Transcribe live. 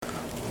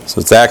So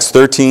it's Acts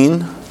 13,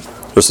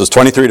 verses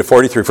 23 to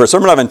 43. For a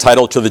sermon I've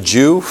entitled, To the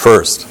Jew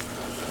First.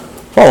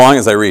 Follow along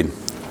as I read.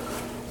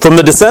 From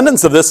the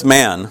descendants of this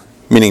man,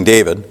 meaning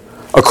David,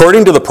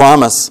 according to the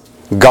promise,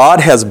 God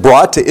has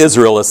brought to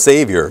Israel a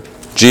Savior,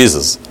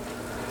 Jesus.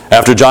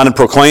 After John had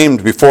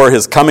proclaimed before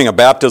his coming a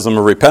baptism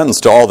of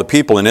repentance to all the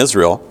people in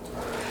Israel,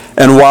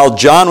 and while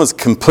John was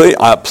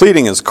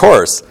pleading his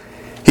course,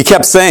 he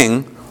kept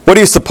saying, What do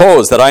you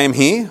suppose, that I am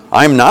he?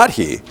 I am not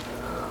he.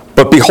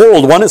 But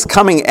behold, one is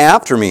coming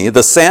after me,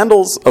 the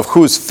sandals of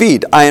whose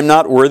feet I am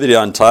not worthy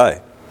to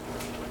untie.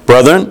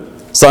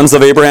 Brethren, sons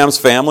of Abraham's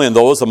family, and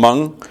those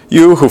among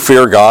you who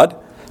fear God,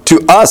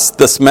 to us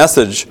this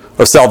message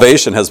of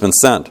salvation has been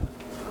sent.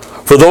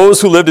 For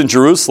those who lived in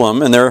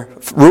Jerusalem and their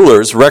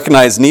rulers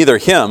recognized neither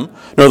him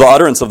nor the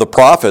utterance of the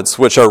prophets,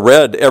 which are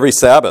read every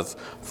Sabbath,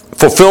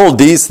 fulfilled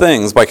these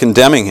things by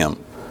condemning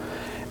him.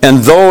 And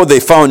though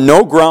they found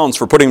no grounds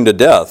for putting him to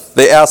death,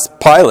 they asked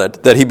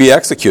Pilate that he be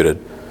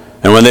executed.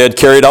 And when they had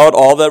carried out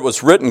all that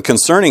was written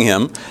concerning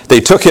him, they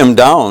took him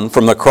down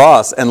from the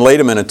cross and laid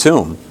him in a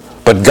tomb.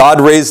 But God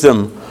raised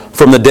him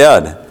from the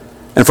dead.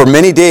 And for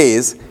many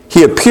days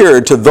he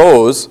appeared to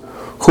those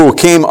who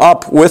came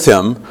up with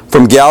him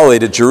from Galilee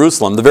to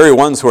Jerusalem, the very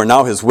ones who are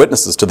now his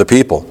witnesses to the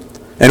people.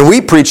 And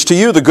we preach to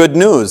you the good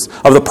news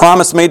of the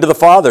promise made to the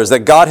fathers, that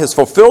God has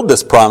fulfilled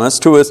this promise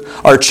to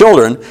our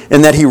children,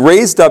 and that he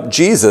raised up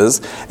Jesus,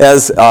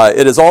 as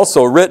it is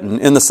also written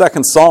in the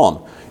second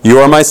psalm, You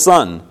are my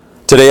son,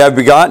 today I've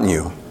begotten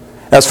you.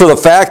 As for the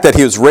fact that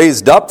he was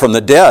raised up from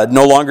the dead,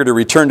 no longer to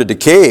return to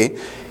decay,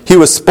 he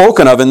was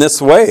spoken of in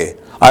this way,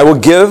 I will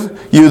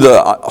give you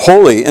the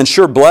holy and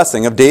sure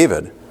blessing of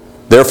David.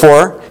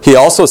 Therefore, he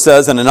also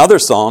says in another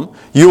psalm,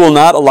 You will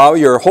not allow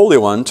your Holy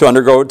One to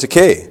undergo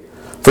decay.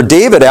 For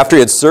David, after he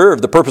had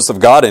served the purpose of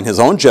God in his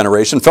own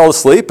generation, fell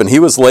asleep, and he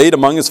was laid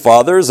among his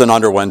fathers and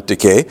underwent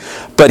decay.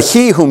 But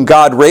he whom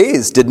God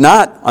raised did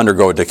not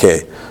undergo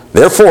decay.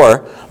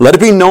 Therefore, let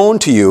it be known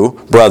to you,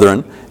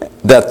 brethren,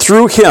 that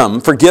through him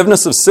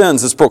forgiveness of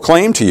sins is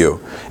proclaimed to you.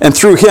 And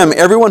through him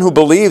everyone who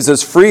believes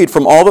is freed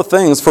from all the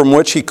things from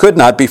which he could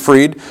not be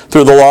freed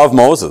through the law of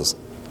Moses.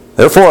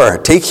 Therefore,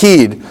 take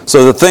heed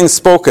so that things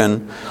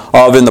spoken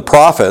of in the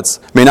prophets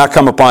may not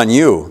come upon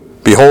you.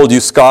 Behold, you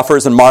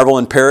scoffers, and marvel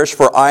and perish,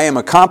 for I am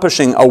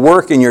accomplishing a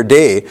work in your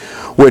day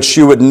which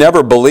you would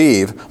never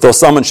believe, though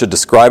someone should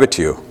describe it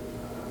to you.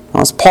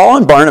 As Paul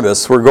and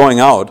Barnabas were going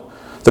out,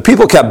 the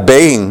people kept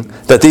begging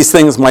that these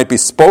things might be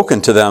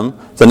spoken to them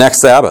the next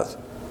Sabbath.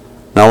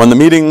 Now when the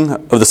meeting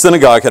of the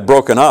synagogue had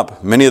broken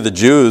up, many of the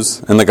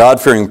Jews and the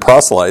God-fearing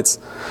proselytes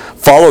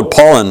followed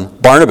Paul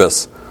and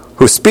Barnabas,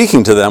 who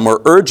speaking to them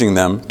were urging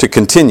them to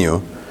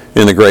continue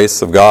in the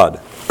grace of God.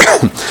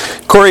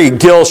 Corey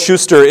Gill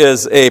Schuster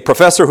is a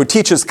professor who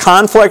teaches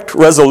conflict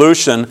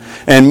resolution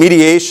and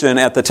mediation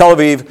at the Tel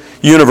Aviv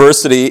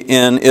University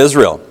in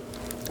Israel.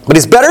 But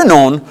he's better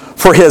known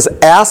for his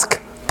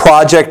Ask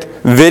Project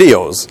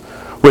videos,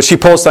 which he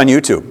posts on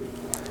YouTube.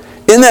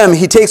 In them,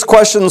 he takes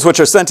questions which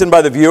are sent in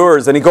by the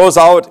viewers, and he goes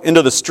out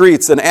into the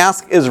streets and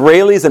asks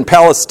Israelis and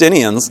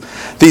Palestinians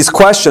these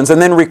questions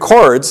and then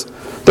records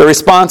their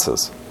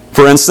responses.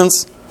 For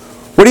instance,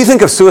 what do you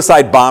think of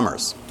suicide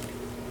bombers?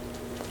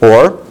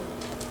 Or,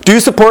 do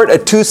you support a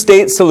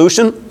two-state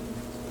solution?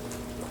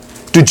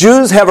 Do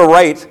Jews have a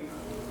right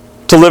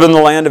to live in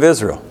the land of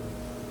Israel?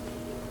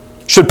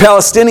 Should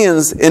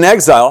Palestinians in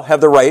exile have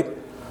the right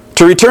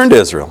to return to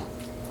Israel?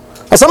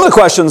 Now, some of the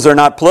questions are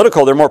not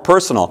political, they're more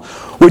personal.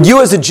 Would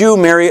you as a Jew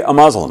marry a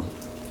Muslim?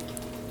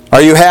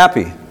 Are you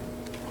happy?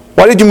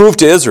 Why did you move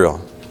to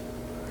Israel?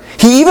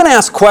 He even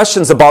asks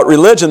questions about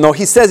religion, though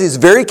he says he's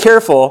very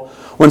careful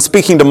when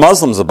speaking to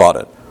Muslims about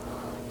it.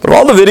 But of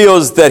all the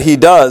videos that he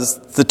does,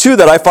 the two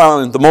that I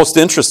found the most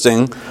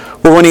interesting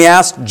were when he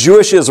asked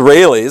Jewish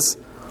Israelis,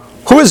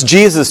 Who is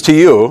Jesus to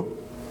you?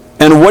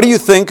 And what do you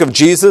think of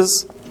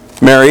Jesus,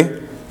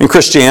 Mary, and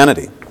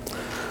Christianity?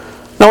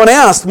 Now when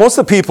asked, most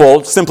of the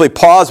people simply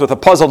pause with a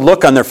puzzled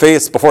look on their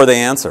face before they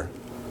answer.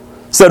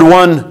 Said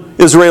one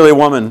Israeli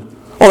woman,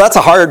 Oh, that's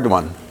a hard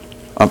one.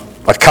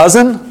 A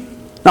cousin?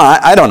 No,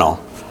 I don't know.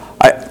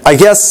 I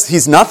guess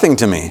he's nothing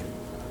to me.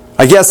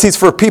 I guess he's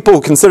for people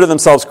who consider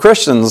themselves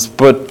Christians,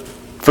 but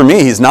for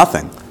me, he's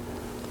nothing.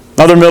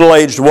 Another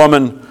middle-aged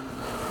woman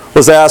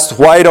was asked,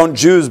 Why don't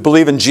Jews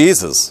believe in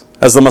Jesus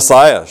as the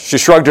Messiah? She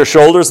shrugged her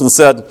shoulders and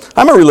said,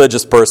 I'm a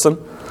religious person.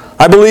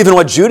 I believe in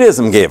what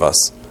Judaism gave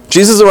us.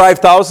 Jesus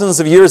arrived thousands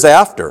of years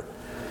after.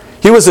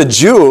 He was a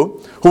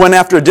Jew who went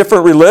after a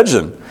different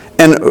religion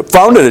and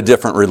founded a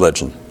different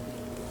religion.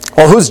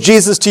 Well, who's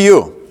Jesus to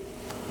you?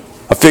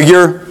 A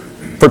figure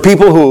for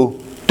people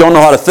who don't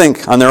know how to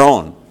think on their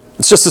own.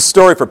 It's just a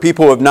story for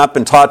people who have not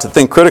been taught to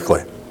think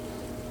critically.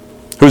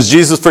 Who's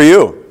Jesus for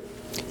you?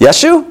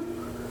 Yeshu?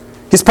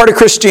 He's part of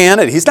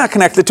Christianity. He's not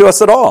connected to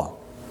us at all.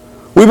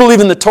 We believe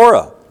in the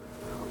Torah.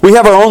 We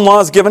have our own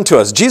laws given to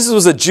us. Jesus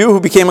was a Jew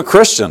who became a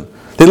Christian.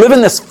 They live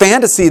in this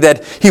fantasy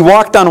that he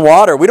walked on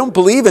water. We don't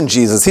believe in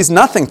Jesus. He's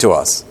nothing to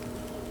us.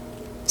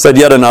 Said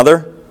yet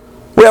another,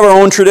 we have our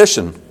own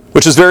tradition.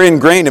 which is very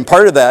ingrained, and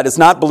part of that is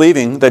not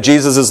believing that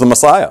Jesus is the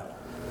Messiah.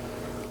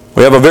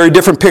 We have a very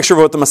different picture of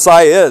what the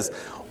Messiah is.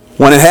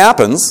 When it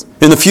happens,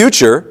 in the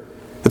future,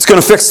 it's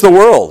going to fix the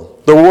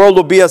world. The world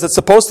will be as it's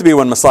supposed to be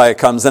when Messiah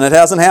comes, and it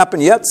hasn't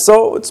happened yet,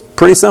 so it's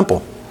pretty simple.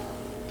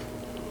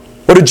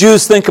 What do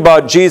Jews think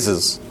about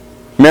Jesus,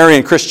 Mary,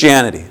 and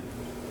Christianity?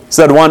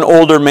 Said one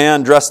older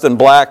man dressed in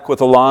black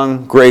with a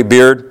long gray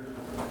beard.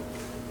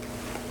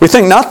 We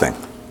think nothing.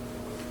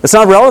 It's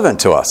not relevant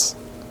to us.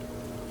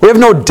 We have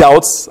no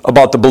doubts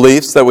about the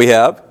beliefs that we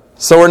have,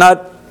 so we're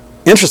not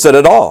interested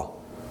at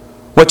all.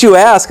 What you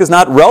ask is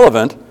not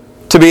relevant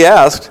to be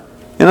asked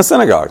in a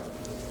synagogue.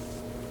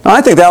 Now,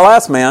 I think that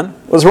last man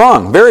was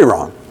wrong, very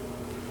wrong.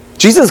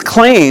 Jesus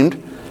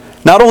claimed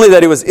not only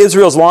that he was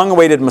Israel's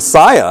long-awaited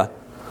Messiah,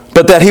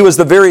 but that he was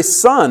the very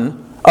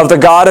son of the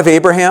God of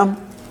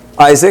Abraham,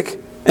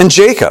 Isaac, and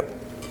Jacob.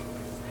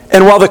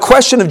 And while the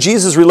question of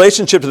Jesus'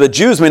 relationship to the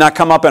Jews may not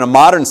come up in a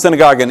modern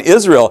synagogue in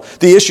Israel,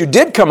 the issue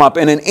did come up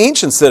in an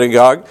ancient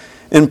synagogue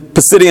in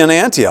Pisidian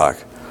Antioch.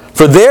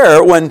 For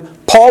there, when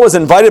Paul was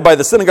invited by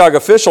the synagogue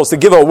officials to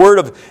give a word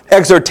of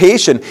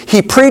exhortation,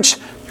 he preached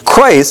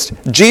Christ,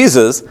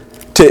 Jesus,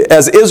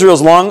 as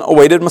Israel's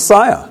long-awaited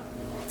Messiah.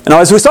 Now,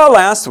 as we saw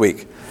last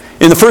week,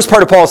 in the first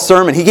part of Paul's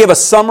sermon, he gave a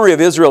summary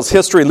of Israel's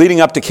history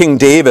leading up to King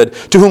David,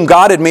 to whom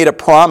God had made a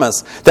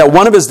promise that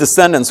one of his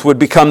descendants would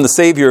become the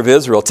Savior of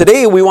Israel.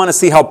 Today, we want to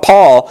see how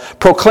Paul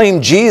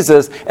proclaimed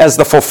Jesus as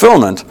the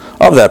fulfillment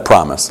of that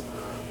promise.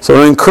 So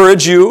to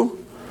encourage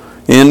you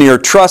in your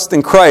trust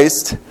in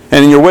Christ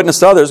and in your witness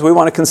to others, we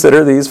want to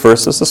consider these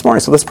verses this morning.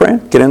 So let's pray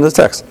and get into the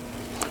text.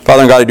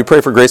 Father and God, I do pray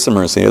for grace and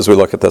mercy as we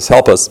look at this.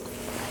 Help us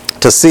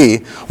to see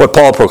what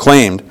Paul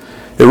proclaimed.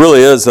 It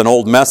really is an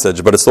old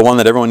message, but it's the one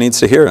that everyone needs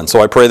to hear. And so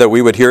I pray that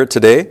we would hear it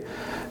today.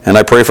 And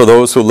I pray for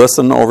those who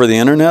listen over the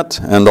internet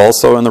and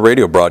also in the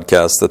radio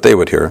broadcast that they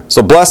would hear.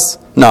 So bless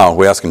now,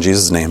 we ask in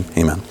Jesus' name.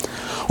 Amen.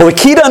 Well, the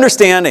key to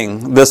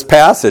understanding this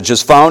passage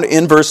is found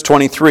in verse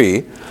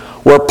 23,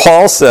 where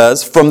Paul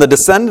says, "From the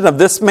descendant of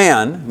this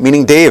man,"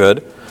 meaning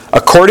David,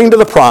 "according to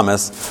the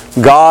promise,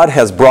 God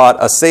has brought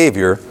a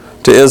Savior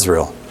to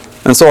Israel."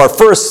 And so our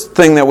first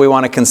thing that we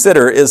want to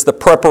consider is the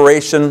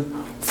preparation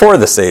for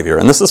the Savior.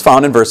 And this is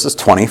found in verses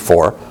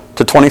 24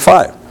 to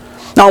 25.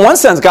 Now, in one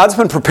sense, God's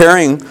been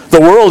preparing the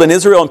world, and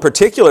Israel in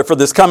particular, for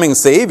this coming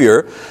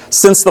Savior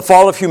since the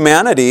fall of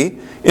humanity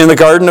in the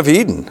Garden of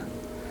Eden.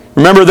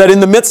 Remember that in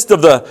the midst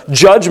of the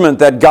judgment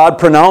that God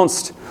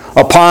pronounced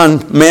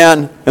upon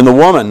man and the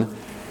woman,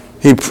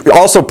 he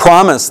also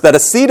promised that a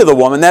seed of the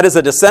woman, that is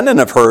a descendant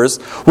of hers,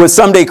 would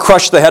someday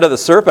crush the head of the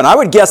serpent. I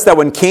would guess that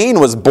when Cain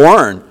was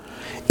born,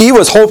 Eve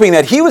was hoping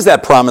that he was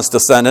that promised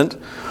descendant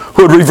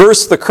who would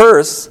reverse the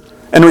curse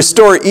and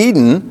restore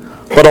Eden,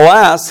 but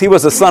alas, he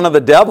was a son of the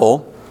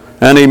devil,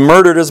 and he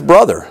murdered his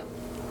brother.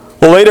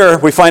 Well, later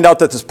we find out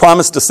that this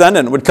promised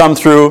descendant would come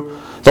through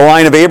the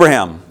line of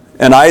Abraham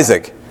and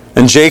Isaac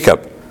and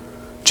Jacob.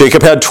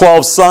 Jacob had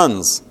 12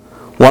 sons.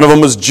 One of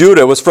them was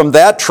Judah. It was from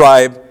that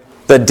tribe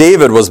that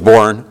David was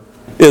born,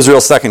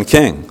 Israel's second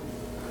king.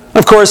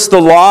 Of course,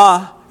 the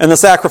law and the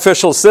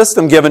sacrificial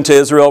system given to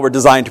Israel were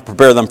designed to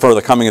prepare them for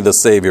the coming of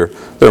this Savior,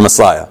 their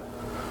Messiah.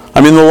 I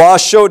mean, the law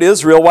showed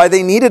Israel why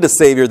they needed a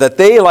Savior, that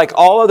they, like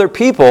all other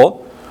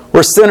people,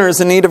 were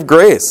sinners in need of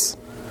grace.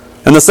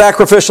 And the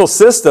sacrificial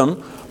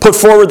system put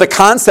forward the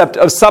concept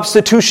of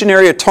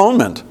substitutionary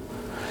atonement,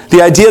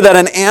 the idea that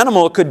an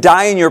animal could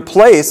die in your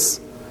place,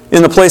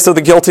 in the place of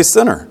the guilty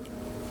sinner.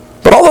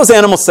 But all those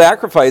animal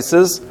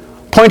sacrifices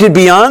pointed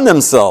beyond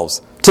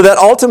themselves to that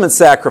ultimate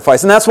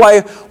sacrifice. And that's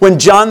why when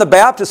John the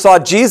Baptist saw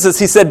Jesus,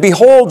 he said,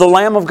 "Behold, the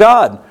Lamb of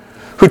God,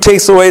 who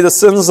takes away the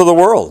sins of the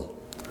world."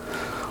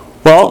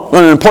 Well,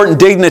 when an important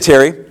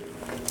dignitary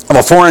of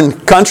a foreign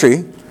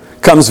country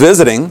comes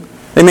visiting,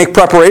 they make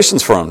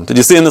preparations for him. Did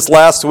you see in this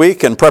last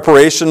week, in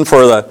preparation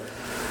for the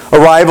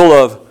arrival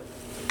of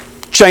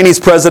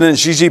Chinese President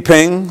Xi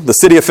Jinping, the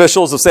city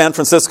officials of San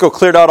Francisco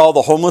cleared out all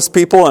the homeless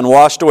people and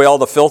washed away all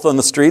the filth on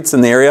the streets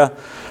in the area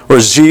where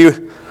Xi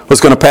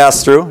was going to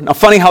pass through? Now,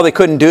 funny how they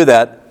couldn't do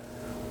that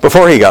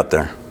before he got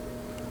there.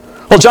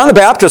 Well, John the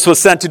Baptist was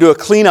sent to do a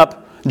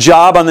cleanup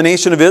job on the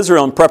nation of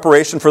Israel in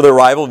preparation for the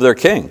arrival of their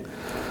king.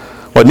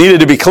 What needed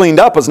to be cleaned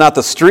up was not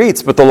the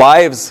streets, but the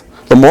lives,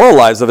 the moral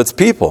lives of its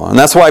people. And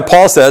that's why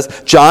Paul says,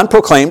 John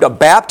proclaimed a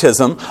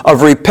baptism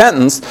of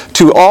repentance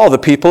to all the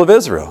people of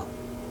Israel.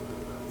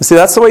 You see,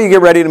 that's the way you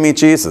get ready to meet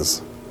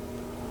Jesus,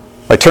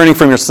 by turning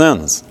from your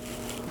sins.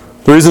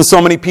 The reason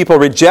so many people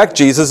reject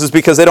Jesus is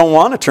because they don't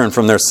want to turn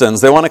from their sins.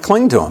 They want to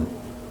cling to him.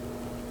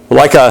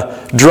 Like a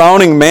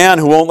drowning man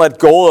who won't let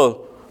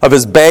go of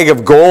his bag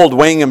of gold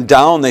weighing him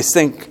down, they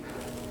sink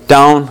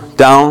down,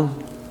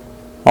 down,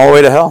 all the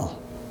way to hell.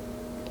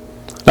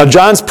 Now,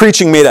 John's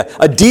preaching made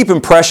a deep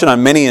impression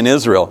on many in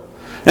Israel.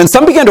 And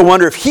some began to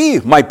wonder if he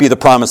might be the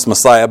promised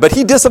Messiah. But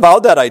he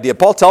disavowed that idea.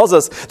 Paul tells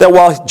us that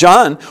while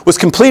John was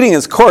completing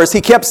his course,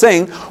 he kept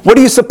saying, "What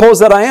do you suppose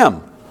that I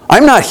am?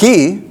 I'm not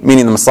he,"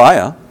 meaning the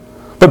Messiah.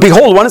 "But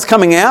behold, one is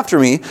coming after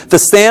me, the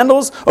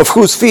sandals of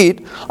whose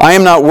feet I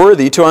am not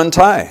worthy to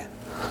untie."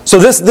 So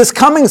this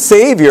coming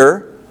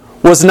Savior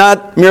was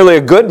not merely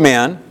a good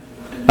man,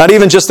 not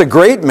even just a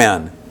great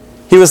man.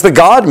 He was the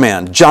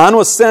God-man. John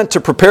was sent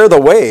to prepare the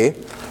way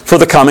for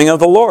the coming of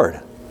the Lord.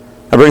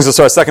 That brings us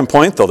to our second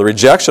point, though, the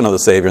rejection of the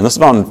Savior. And this is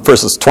found in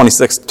verses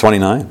 26 to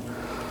 29.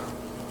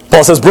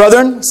 Paul says,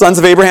 "Brethren, sons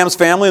of Abraham's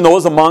family, and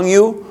those among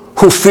you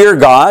who fear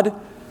God,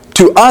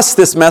 to us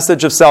this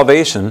message of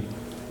salvation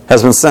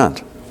has been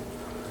sent."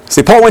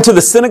 See, Paul went to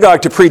the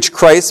synagogue to preach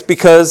Christ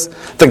because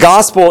the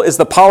gospel is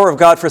the power of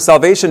God for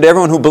salvation to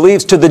everyone who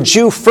believes, to the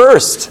Jew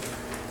first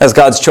as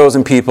God's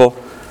chosen people,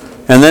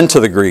 and then to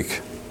the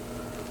Greek.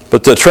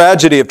 But the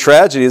tragedy of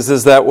tragedies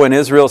is that when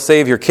Israel's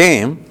Savior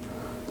came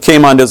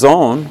on his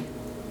own,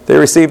 they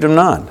received him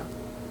not.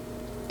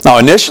 Now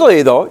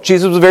initially, though,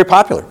 Jesus was very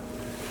popular.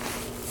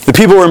 The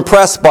people were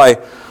impressed by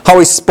how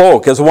he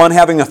spoke as one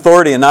having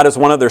authority and not as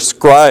one of their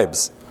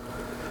scribes.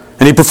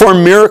 And he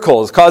performed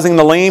miracles, causing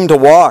the lame to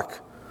walk,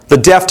 the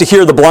deaf to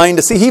hear, the blind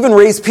to see. He even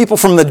raised people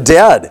from the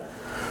dead.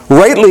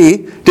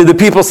 Rightly did the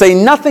people say,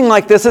 "Nothing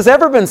like this has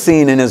ever been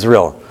seen in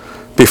Israel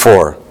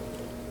before."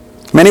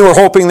 Many were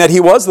hoping that he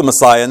was the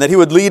Messiah and that he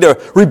would lead a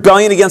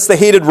rebellion against the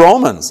hated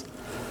Romans.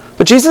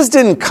 But Jesus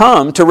didn't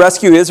come to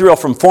rescue Israel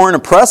from foreign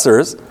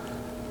oppressors,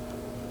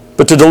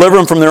 but to deliver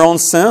them from their own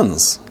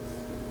sins.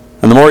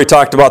 And the more he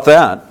talked about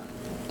that,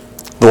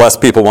 the less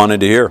people wanted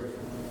to hear.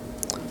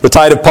 The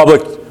tide of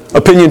public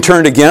opinion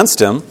turned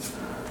against him,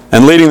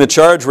 and leading the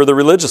charge were the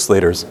religious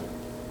leaders.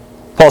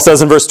 Paul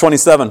says in verse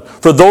 27,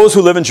 "For those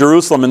who live in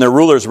Jerusalem and their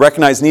rulers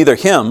recognize neither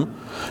him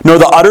nor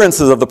the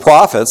utterances of the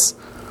prophets,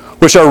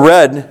 which are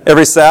read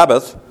every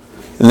Sabbath,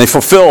 and they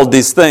fulfilled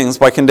these things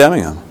by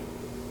condemning him."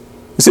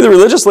 You see, the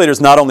religious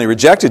leaders not only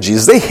rejected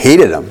Jesus, they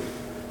hated him.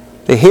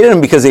 They hated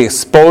him because he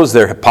exposed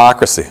their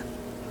hypocrisy.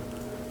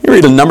 You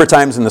read a number of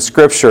times in the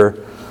Scripture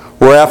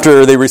where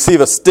after they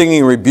receive a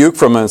stinging rebuke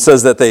from him, it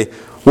says that they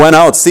went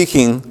out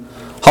seeking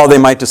how they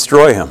might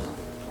destroy him.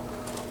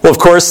 Well, of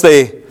course,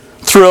 they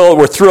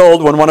were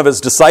thrilled when one of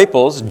his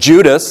disciples,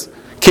 Judas,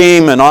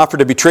 came and offered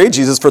to betray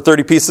Jesus for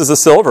 30 pieces of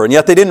silver. And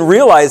yet they didn't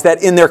realize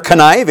that in their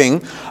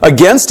conniving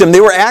against him, they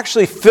were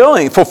actually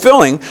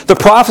fulfilling the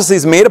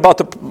prophecies made about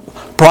the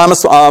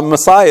promised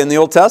Messiah in the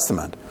Old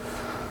Testament.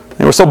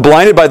 They were so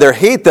blinded by their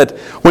hate that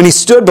when he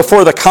stood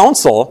before the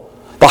council,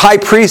 the high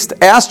priest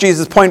asked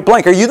Jesus point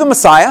blank, "Are you the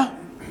Messiah,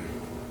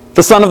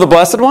 the Son of the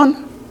Blessed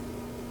One?"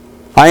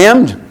 "I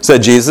am,"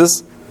 said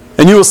Jesus.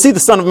 "And you will see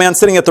the Son of Man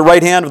sitting at the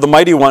right hand of the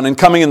Mighty One and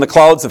coming in the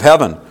clouds of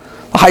heaven."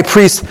 The high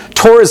priest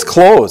tore his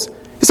clothes.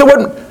 He said,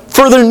 "What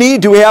further need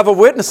do we have of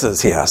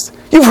witnesses?" he asked.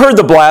 "You've heard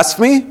the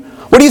blasphemy.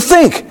 What do you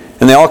think?"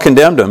 And they all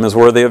condemned him as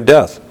worthy of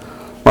death.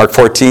 Mark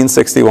 14,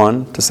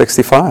 61 to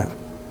 65.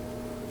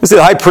 You see,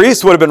 the high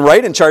priest would have been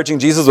right in charging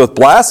Jesus with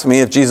blasphemy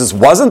if Jesus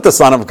wasn't the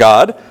Son of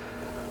God,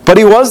 but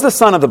he was the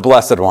Son of the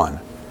Blessed One.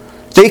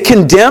 They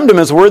condemned him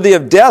as worthy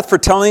of death for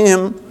telling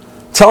them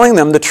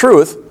the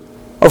truth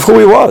of who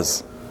he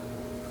was.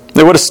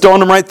 They would have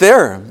stoned him right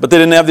there, but they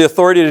didn't have the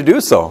authority to do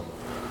so.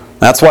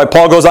 That's why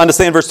Paul goes on to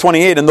say in verse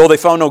 28, "And though they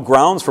found no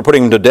grounds for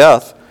putting him to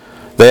death,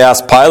 they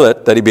asked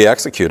Pilate that he be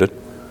executed."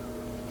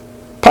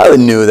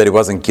 Pilate knew that he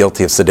wasn't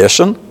guilty of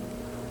sedition,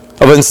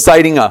 of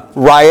inciting a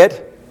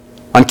riot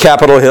on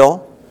Capitol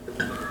Hill.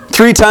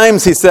 3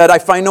 times he said, "I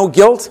find no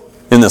guilt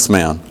in this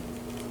man."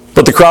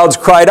 But the crowds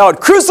cried out,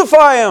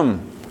 "Crucify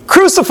him!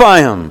 Crucify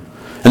him!"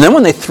 And then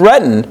when they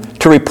threatened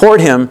to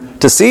report him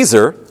to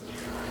Caesar,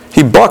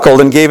 he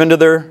buckled and gave in to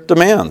their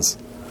demands.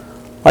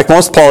 Like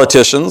most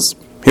politicians,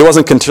 he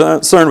wasn't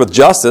concerned with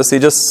justice. He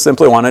just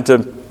simply wanted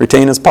to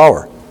retain his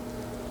power.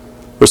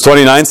 Verse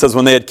 29 says,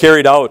 "When they had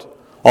carried out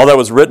all that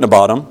was written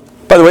about him,"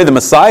 by the way, the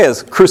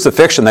Messiah's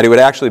crucifixion, that he would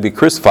actually be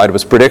crucified,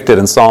 was predicted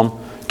in Psalm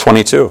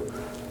 22.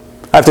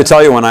 I have to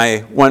tell you, when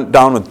I went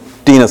down with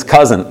Dina's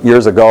cousin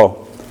years ago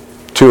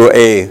to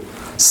a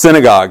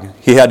synagogue,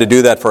 he had to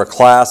do that for a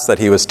class that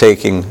he was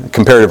taking, a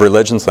comparative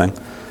religion thing.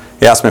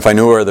 He asked me if I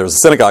knew where there was a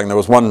synagogue, and there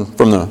was one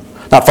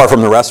not far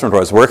from the restaurant where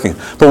I was working.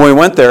 But when we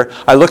went there,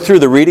 I looked through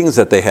the readings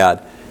that they had.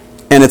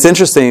 And it's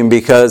interesting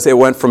because it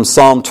went from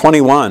Psalm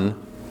 21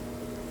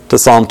 to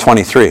Psalm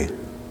 23.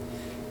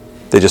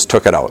 They just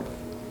took it out.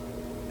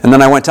 And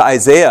then I went to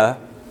Isaiah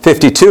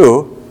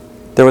 52.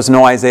 There was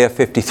no Isaiah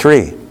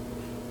 53.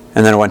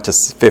 And then it went to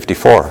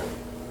 54.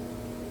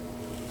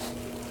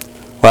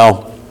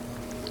 Well,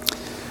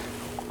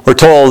 we're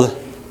told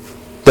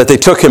that they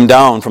took him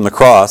down from the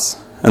cross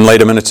and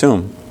laid him in a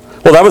tomb.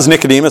 Well, that was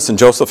Nicodemus and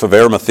Joseph of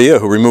Arimathea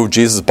who removed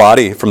Jesus'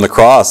 body from the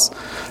cross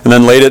and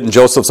then laid it in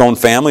Joseph's own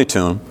family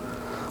tomb.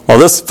 Well,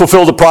 this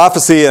fulfilled a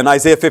prophecy in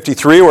Isaiah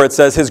 53 where it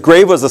says, "His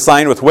grave was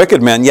assigned with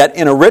wicked men, yet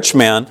in a rich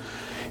man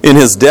in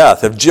his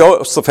death." If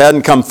Joseph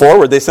hadn't come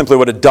forward, they simply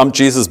would have dumped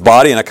Jesus'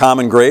 body in a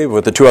common grave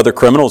with the 2 other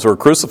criminals who were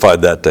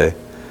crucified that day.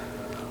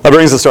 That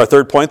brings us to our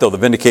third point, though, the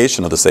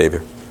vindication of the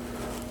Savior.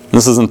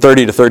 This is in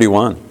 30 to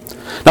 31.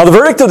 Now, the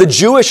verdict of the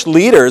Jewish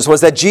leaders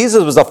was that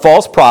Jesus was a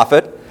false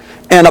prophet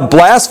and a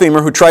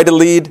blasphemer who tried to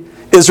lead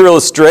Israel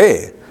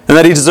astray, and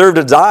that he deserved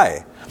to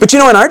die. But you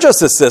know, in our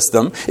justice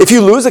system, if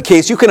you lose a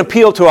case, you can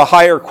appeal to a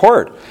higher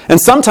court, and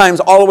sometimes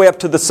all the way up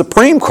to the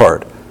Supreme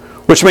Court,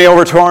 which may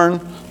overturn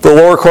the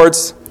lower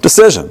court's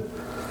decision.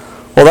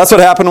 Well, that's what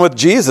happened with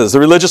Jesus. The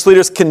religious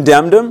leaders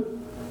condemned him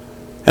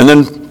and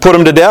then put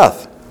him to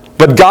death.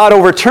 But God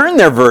overturned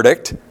their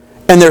verdict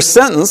and their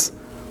sentence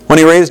when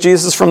he raised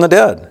Jesus from the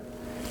dead.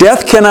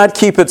 Death cannot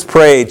keep its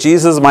prey.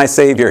 Jesus, my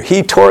Savior.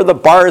 He tore the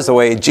bars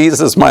away.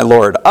 Jesus, my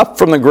Lord. Up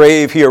from the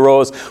grave he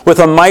arose with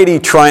a mighty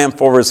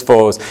triumph over his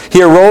foes.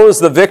 He arose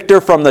the victor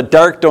from the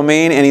dark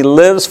domain, and he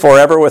lives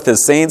forever with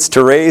his saints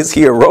to raise.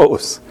 He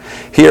arose.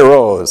 He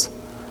arose.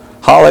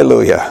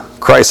 Hallelujah.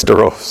 Christ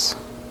arose.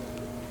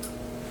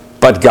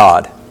 But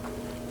God.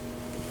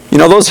 You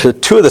know, those are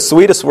two of the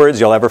sweetest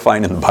words you'll ever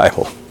find in the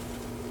Bible.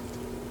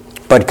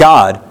 But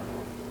God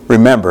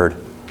remembered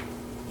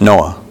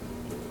Noah.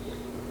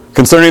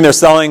 Concerning their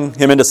selling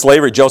him into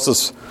slavery,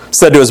 Joseph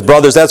said to his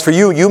brothers, "As for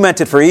you, you meant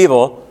it for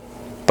evil,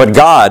 but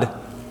God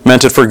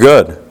meant it for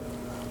good."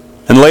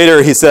 And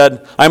later he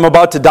said, "I am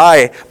about to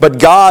die, but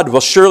God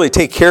will surely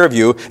take care of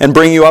you and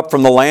bring you up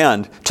from the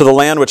land to the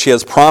land which he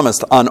has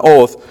promised on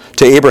oath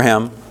to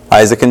Abraham,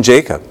 Isaac, and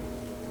Jacob."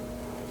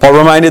 Paul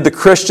reminded the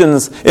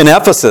Christians in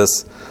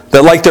Ephesus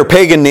that like their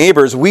pagan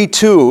neighbors, we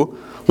too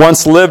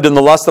once lived in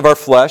the lust of our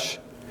flesh,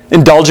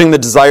 indulging the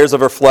desires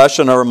of our flesh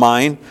and our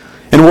mind,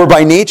 and were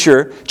by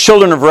nature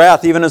children of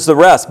wrath, even as the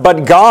rest.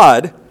 But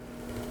God,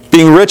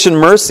 being rich in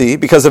mercy,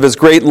 because of his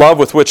great love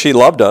with which he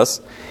loved us,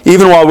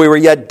 even while we were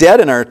yet dead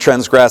in our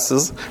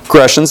transgressions,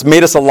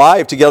 made us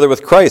alive together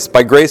with Christ.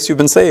 By grace you've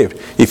been saved.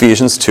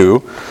 Ephesians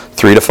 2,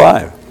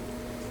 3-5.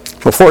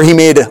 Before he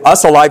made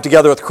us alive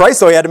together with Christ,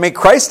 so he had to make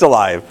Christ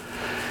alive.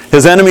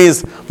 His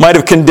enemies might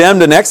have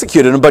condemned and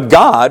executed him, but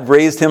God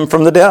raised him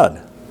from the dead.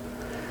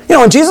 You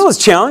know, when Jesus was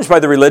challenged by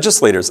the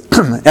religious leaders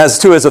as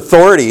to his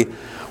authority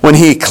when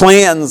he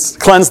cleansed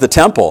the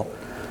temple,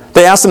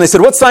 they asked him, they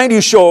said, "What sign do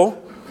you show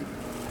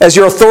as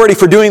your authority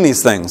for doing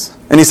these things?"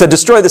 And he said,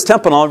 "Destroy this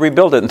temple and I'll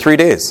rebuild it in 3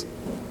 days."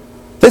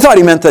 They thought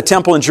he meant the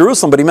temple in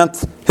Jerusalem, but he meant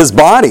his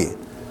body.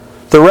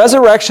 The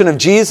resurrection of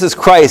Jesus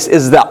Christ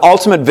is the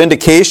ultimate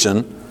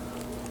vindication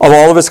of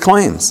all of his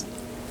claims.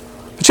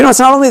 But you know, it's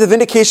not only the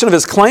vindication of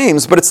his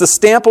claims, but it's the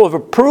stamp of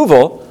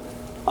approval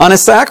on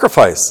his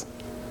sacrifice.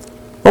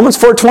 Romans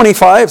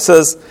 4:25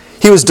 says,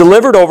 "He was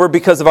delivered over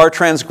because of our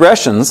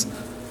transgressions.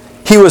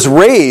 He was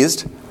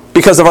raised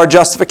because of our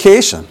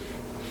justification."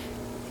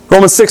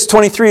 Romans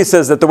 6:23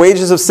 says that the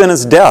wages of sin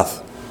is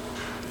death.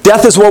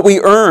 Death is what we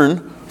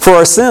earn for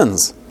our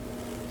sins.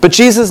 But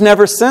Jesus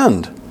never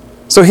sinned,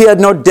 so he had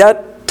no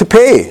debt to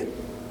pay.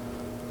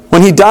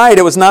 When he died,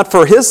 it was not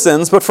for his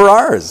sins, but for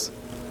ours.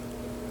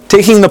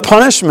 Taking the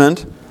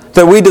punishment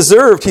that we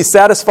deserved, he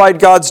satisfied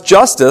God's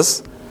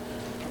justice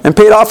and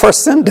paid off our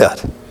sin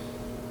debt.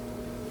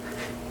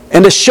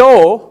 And to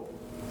show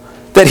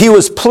that he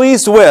was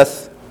pleased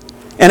with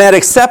and had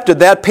accepted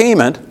that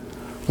payment,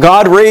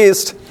 God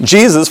raised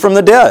Jesus from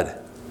the dead.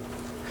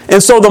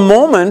 And so the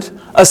moment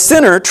a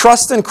sinner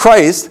trusts in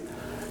Christ,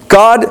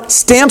 God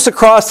stamps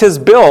across his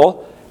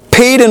bill,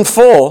 paid in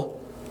full,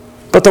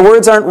 but the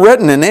words aren't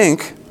written in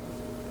ink.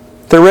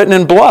 They're written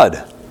in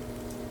blood,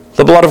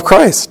 the blood of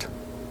Christ.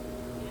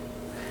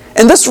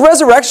 And this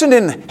resurrection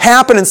didn't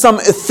happen in some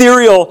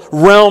ethereal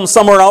realm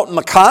somewhere out in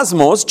the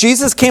cosmos.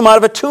 Jesus came out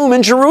of a tomb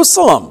in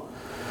Jerusalem.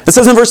 It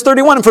says in verse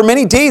 31, "And for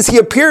many days he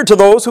appeared to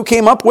those who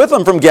came up with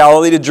him from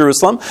Galilee to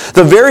Jerusalem,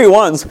 the very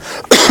ones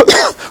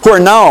who are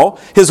now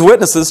his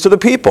witnesses to the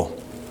people."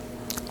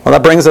 Well,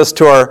 that brings us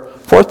to our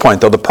fourth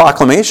point, though, the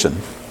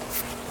proclamation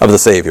of the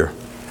Savior.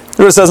 Look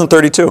what it says in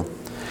 32.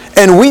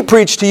 "And we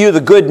preach to you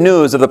the good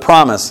news of the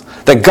promise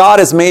that God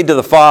has made to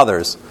the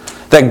fathers,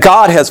 that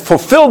God has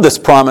fulfilled this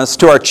promise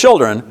to our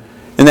children,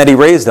 and that he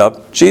raised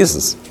up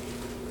Jesus."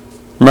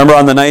 Remember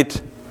on the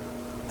night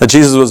that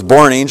Jesus was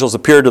born, angels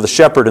appeared to the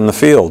shepherd in the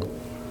field.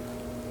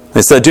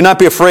 They said, "Do not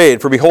be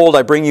afraid, for behold,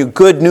 I bring you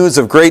good news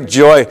of great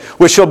joy,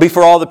 which shall be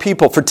for all the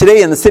people. For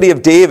today in the city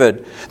of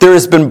David there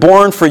has been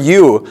born for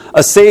you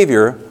a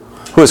Savior,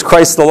 who is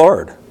Christ the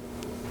Lord.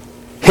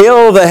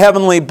 Hail the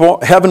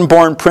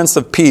heaven-born Prince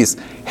of Peace.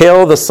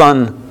 Hail the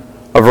Son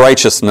of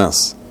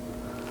Righteousness.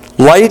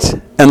 Light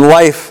and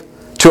life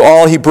to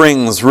all he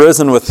brings,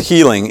 risen with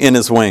healing in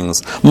his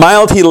wings.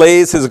 Mild he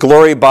lays his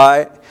glory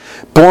by,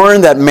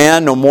 born that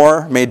man no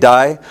more may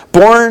die,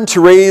 born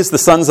to raise the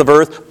sons of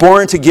earth,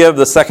 born to give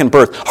the second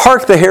birth.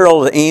 Hark the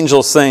herald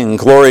angels sing,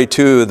 glory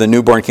to the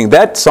newborn King."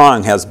 That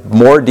song has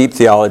more deep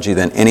theology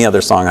than any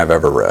other song I've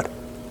ever read.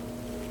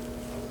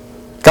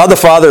 God the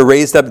Father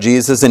raised up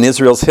Jesus in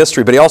Israel's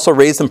history, but he also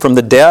raised him from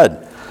the dead,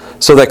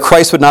 so that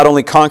Christ would not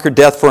only conquer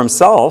death for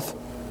himself,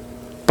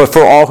 but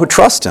for all who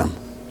trust him.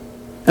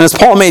 And as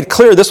Paul made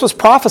clear, this was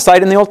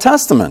prophesied in the Old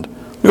Testament.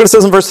 Look what it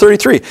says in verse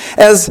 33.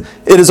 "As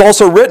it is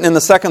also written in the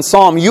second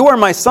psalm, 'You are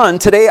my son,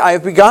 today I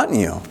have begotten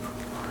you.'"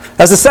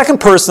 As the second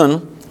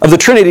person of the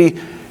Trinity,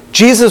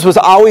 Jesus was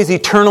always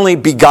eternally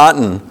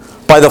begotten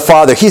by the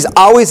Father. He's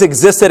always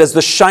existed as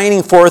the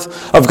shining forth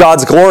of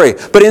God's glory.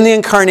 But in the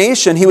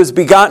incarnation, he was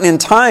begotten in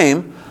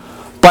time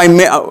by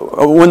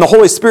when the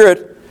Holy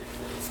Spirit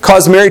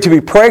caused Mary to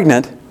be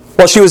pregnant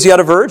while she was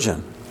yet a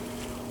virgin.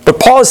 But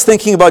Paul is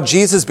thinking about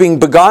Jesus being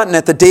begotten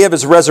at the day of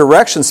his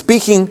resurrection.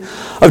 Speaking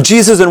of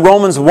Jesus in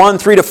Romans 1,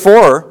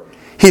 3-4,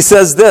 he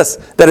says this,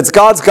 that it's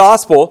God's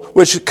gospel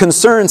which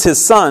concerns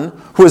his Son,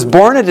 who was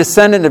born a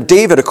descendant of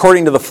David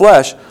according to the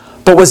flesh,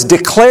 but was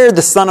declared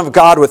the Son of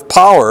God with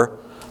power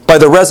by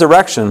the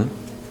resurrection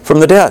from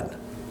the dead.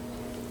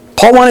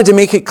 Paul wanted to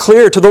make it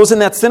clear to those in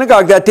that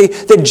synagogue that day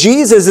that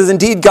Jesus is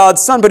indeed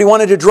God's Son, but he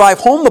wanted to drive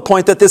home the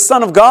point that this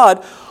Son of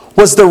God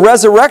was the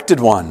resurrected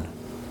one.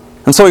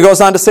 And so he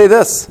goes on to say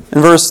this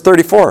in verse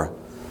 34.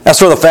 As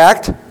for the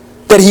fact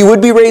that he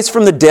would be raised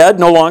from the dead,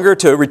 no longer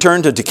to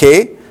return to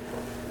decay,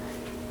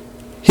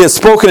 he has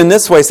spoken in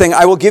this way, saying,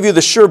 I will give you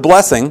the sure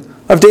blessing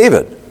of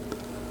David.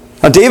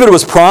 Now David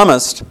was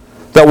promised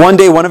that one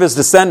day one of his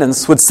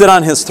descendants would sit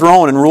on his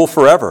throne and rule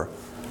forever.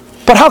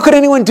 But how could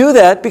anyone do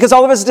that? Because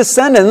all of his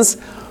descendants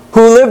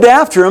who lived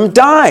after him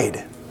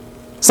died.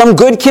 Some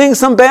good kings,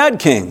 some bad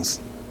kings.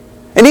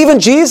 And even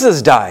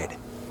Jesus died.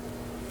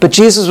 But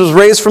Jesus was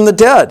raised from the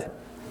dead.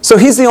 So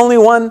he's the only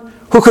one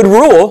who could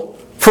rule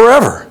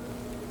forever.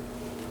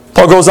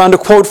 Paul goes on to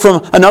quote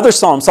from another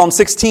psalm, Psalm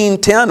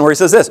 16:10, where he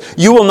says this,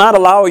 you will not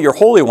allow your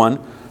Holy One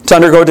to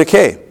undergo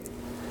decay.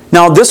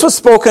 Now this was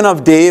spoken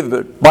of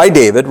by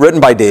David, written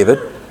by David,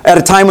 at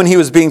a time when he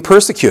was being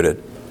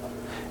persecuted.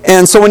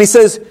 And so when he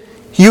says,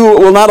 you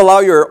will not allow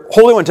your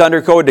Holy One to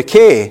undergo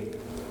decay,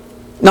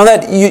 now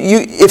that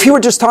if he were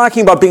just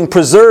talking about being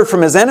preserved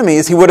from his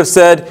enemies, he would have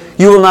said,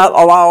 you will not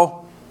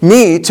allow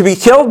me to be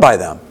killed by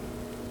them.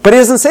 But he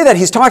doesn't say that.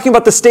 He's talking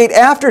about the state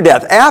after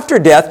death. After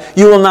death,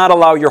 you will not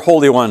allow your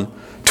Holy One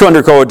to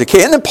undergo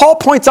decay. And then Paul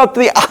points out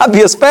the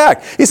obvious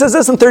fact. He says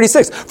this in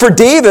 36. For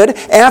David,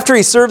 after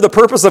he served the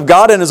purpose of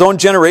God in his own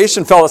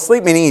generation, fell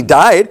asleep, meaning he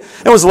died,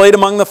 and was laid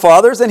among the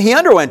fathers, and he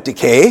underwent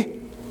decay.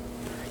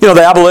 You know,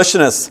 the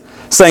abolitionists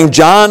saying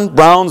John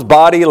Brown's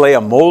body lay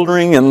a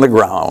moldering in the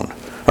ground,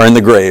 or in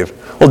the grave.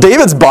 Well,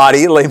 David's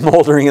body lay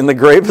moldering in the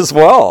grave as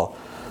well.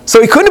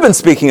 So he couldn't have been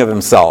speaking of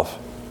himself.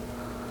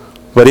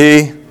 But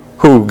he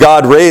who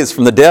God raised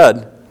from the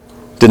dead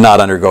did not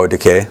undergo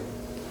decay.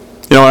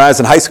 You know, when I was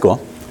in high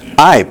school,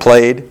 I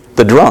played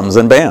the drums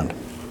in band.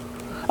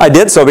 I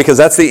did so because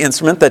that's the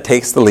instrument that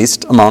takes the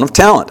least amount of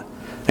talent,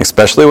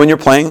 especially when you're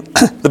playing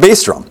the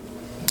bass drum.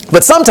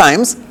 But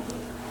sometimes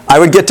I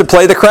would get to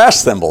play the crash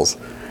cymbals.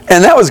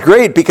 And that was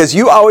great because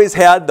you always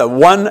had the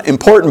one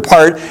important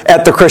part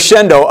at the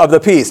crescendo of the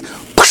piece.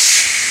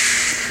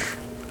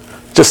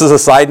 Just as a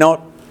side note,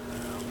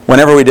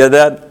 whenever we did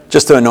that,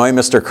 just to annoy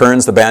Mr.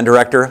 Kearns, the band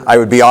director, I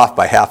would be off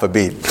by half a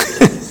beat.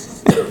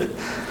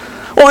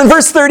 Well, in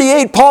verse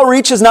 38, Paul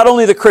reaches not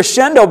only the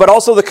crescendo, but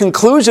also the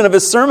conclusion of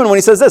his sermon when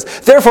he says this,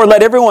 therefore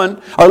let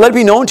it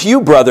be known to you,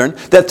 brethren,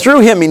 that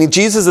through him, meaning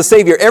Jesus the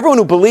Savior, everyone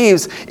who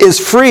believes is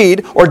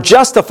freed or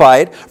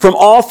justified from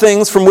all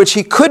things from which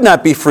he could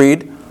not be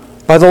freed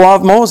by the law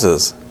of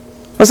Moses.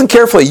 Listen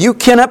carefully. You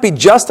cannot be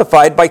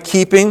justified by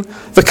keeping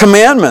the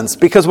commandments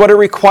because what it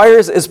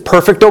requires is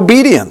perfect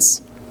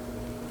obedience.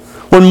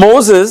 When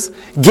Moses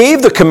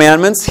gave the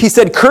commandments, he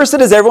said, cursed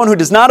is everyone who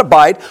does not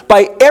abide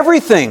by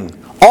everything,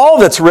 all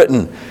that's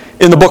written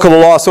in the book of the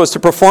law so as to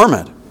perform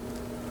it.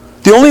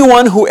 The only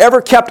one who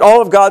ever kept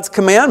all of God's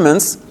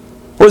commandments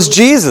was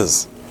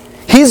Jesus.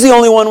 He's the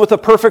only one with a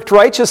perfect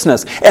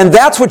righteousness. And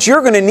that's what you're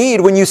going to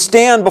need when you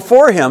stand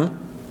before him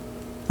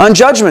on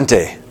Judgment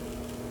Day.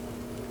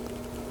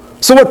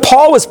 So what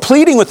Paul was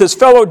pleading with his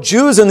fellow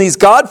Jews and these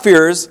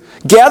God-fearers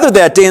gathered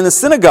that day in the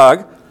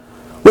synagogue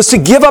was to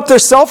give up their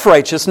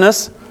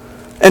self-righteousness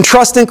and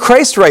trust in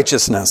Christ's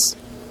righteousness.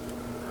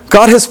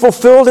 God has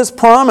fulfilled his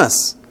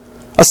promise.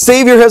 A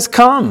Savior has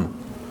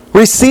come.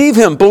 Receive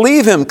him,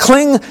 believe him,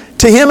 cling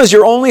to him as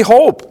your only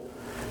hope.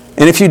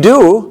 And if you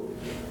do,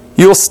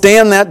 you will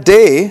stand that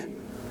day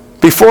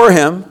before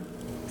him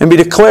and be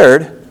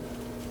declared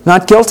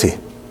not guilty.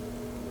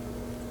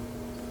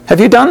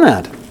 Have you done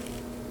that?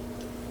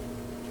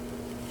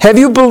 Have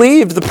you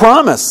believed the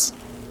promise?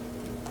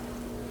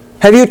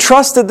 Have you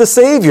trusted the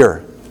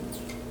Savior?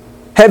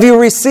 Have you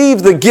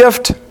received the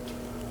gift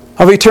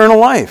of eternal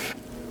life?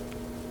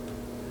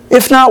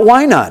 If not,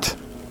 why not?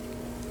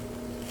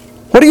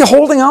 What are you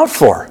holding out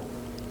for?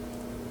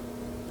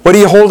 What are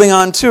you holding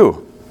on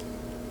to?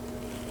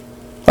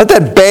 Let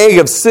that bag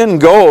of sin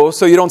go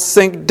so you don't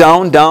sink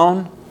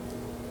down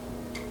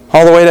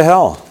all the way to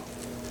hell.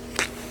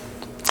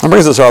 That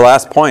brings us to our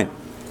last point,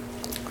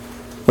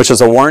 which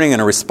is a warning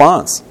and a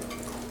response.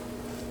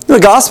 The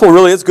gospel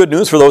really is good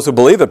news for those who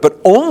believe it, but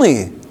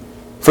only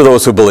for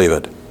those who believe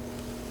it.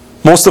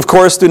 Most, of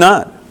course, do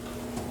not.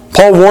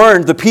 Paul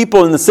warned the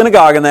people in the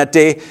synagogue on that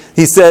day,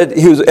 he said,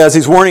 as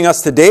he's warning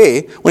us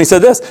today, when he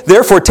said this,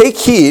 therefore take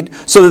heed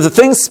so that the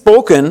things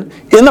spoken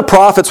in the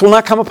prophets will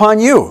not come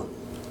upon you.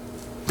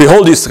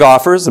 Behold, you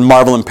scoffers, and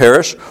marvel and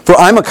perish, for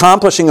I'm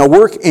accomplishing a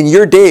work in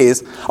your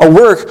days, a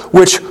work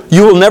which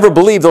you will never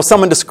believe, though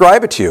someone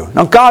describe it to you.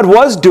 Now God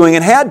was doing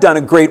and had done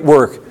a great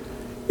work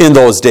in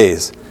those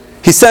days.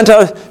 He sent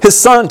his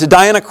Son to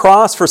die on a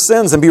cross for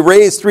sins and be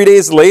raised 3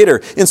 days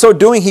later. In so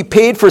doing, he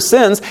paid for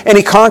sins and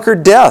he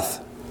conquered death.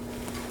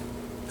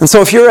 And so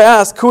if you're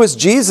asked, who is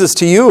Jesus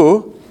to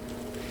you?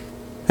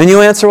 And you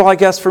answer, well, I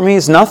guess for me,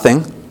 he's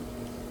nothing.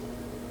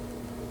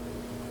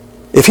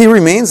 If he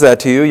remains that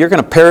to you, you're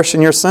going to perish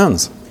in your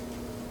sins.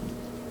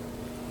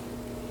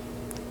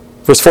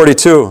 Verse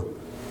 42,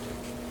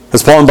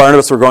 as Paul and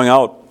Barnabas were going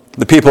out,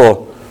 the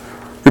people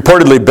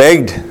repeatedly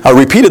begged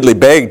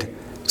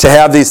to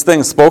have these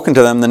things spoken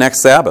to them the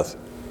next Sabbath.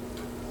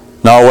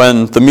 Now,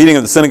 when the meeting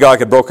of the synagogue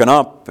had broken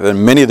up,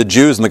 and many of the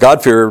Jews and the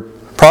God-fearer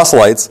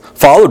proselytes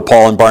followed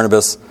Paul and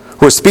Barnabas,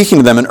 who were speaking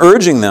to them and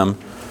urging them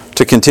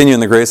to continue in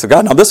the grace of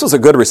God. Now, this was a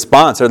good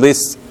response, or at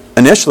least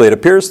initially it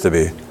appears to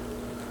be.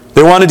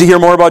 They wanted to hear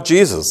more about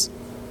Jesus.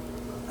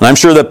 And I'm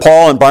sure that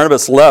Paul and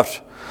Barnabas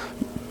left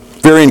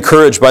very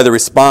encouraged by the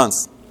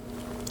response.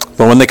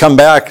 But when they come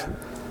back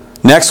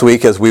next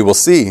week, as we will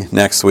see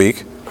next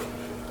week,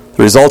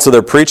 the results of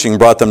their preaching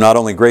brought them not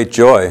only great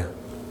joy,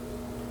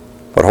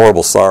 but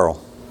horrible sorrow.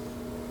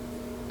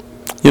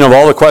 You know, of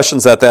all the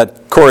questions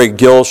that Corey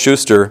Gill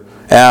Schuster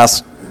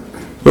asked,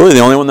 really the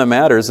only one that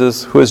matters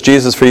is, who is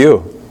Jesus for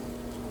you?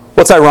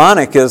 What's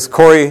ironic is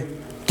Corey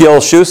Gill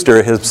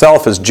Schuster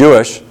himself is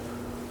Jewish,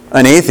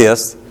 an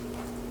atheist,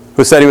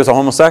 who said he was a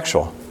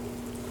homosexual.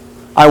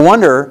 I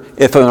wonder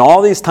if in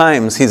all these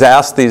times he's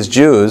asked these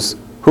Jews,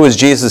 who is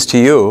Jesus to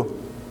you,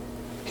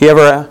 he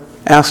ever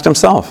asked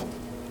himself,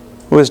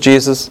 who is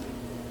Jesus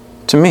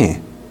to me?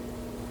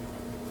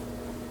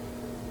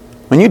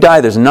 When you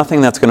die, there's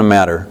nothing that's going to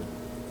matter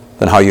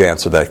than how you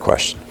answer that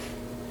question.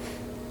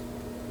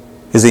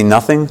 Is he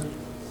nothing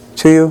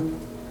to you?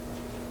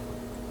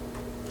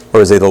 Or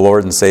is he the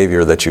Lord and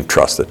Savior that you've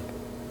trusted?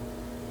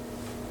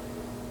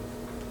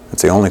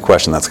 It's the only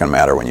question that's going to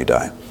matter when you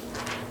die.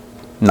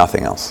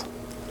 Nothing else.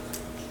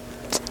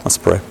 Let's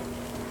pray.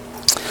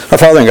 Our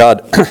Father in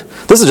God,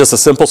 this is just a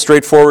simple,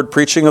 straightforward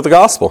preaching of the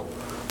gospel.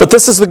 But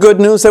this is the good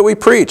news that we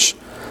preach.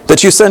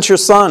 That you sent your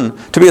Son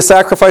to be a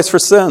sacrifice for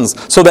sins,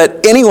 so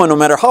that anyone, no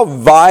matter how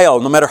vile,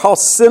 no matter how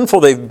sinful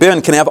they've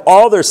been, can have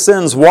all their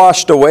sins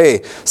washed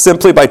away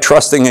simply by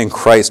trusting in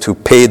Christ, who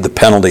paid the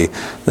penalty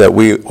that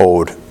we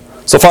owed.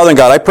 So, Father in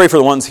God, I pray for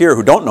the ones here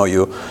who don't know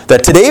you,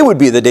 that today would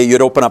be the day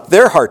you'd open up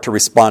their heart to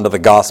respond to the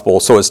gospel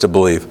so as to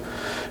believe.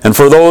 And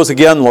for those,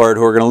 again, Lord,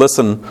 who are going to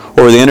listen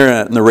over the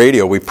internet and the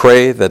radio, we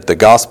pray that the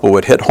gospel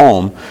would hit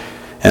home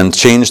and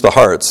change the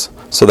hearts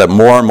so that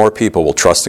more and more people will trust in